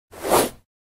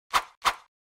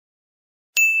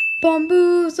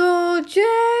BomboozleJack!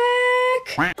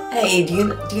 Hey, do you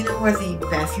know where the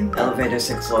bathroom? Elevator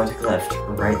 6th floor, take left,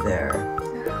 right there.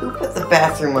 Who put the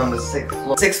bathroom on the 6th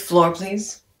floor? 6th floor,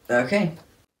 please? Okay.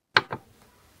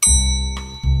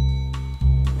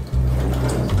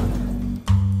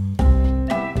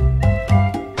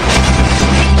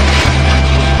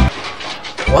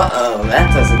 Uh-oh,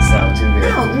 that doesn't sound too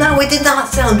good. No, it did not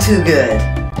sound too good.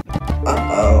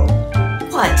 Uh-oh.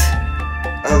 What?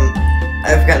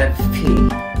 I've gotta pee.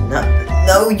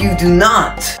 No, you do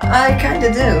not. I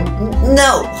kinda do.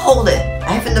 No, hold it.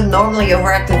 I have an abnormally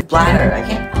overactive bladder. I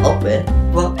can't help it.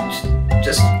 Well,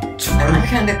 just try. I'm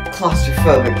kinda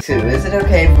claustrophobic too. Is it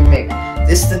okay if we make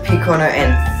this the pee corner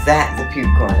and that the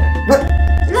puke corner? What?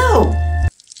 No!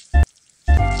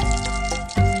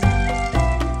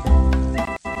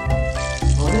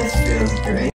 Well, this feels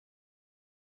great.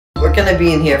 We're gonna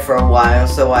be in here for a while,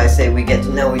 so I say we get to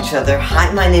know each other.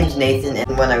 Hi, my name's Nathan,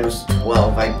 and when I was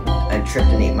 12, I tripped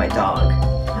and ate my dog.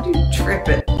 How do you trip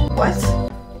it? What?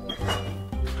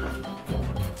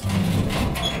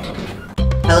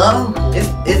 Hello?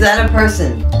 Is that a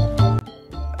person?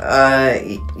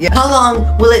 Yeah. How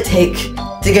long will it take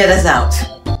to get us out?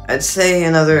 I'd say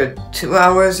another 2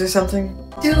 hours or something.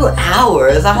 2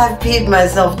 hours? I'll have peed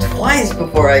myself twice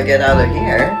before I get out of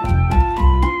here.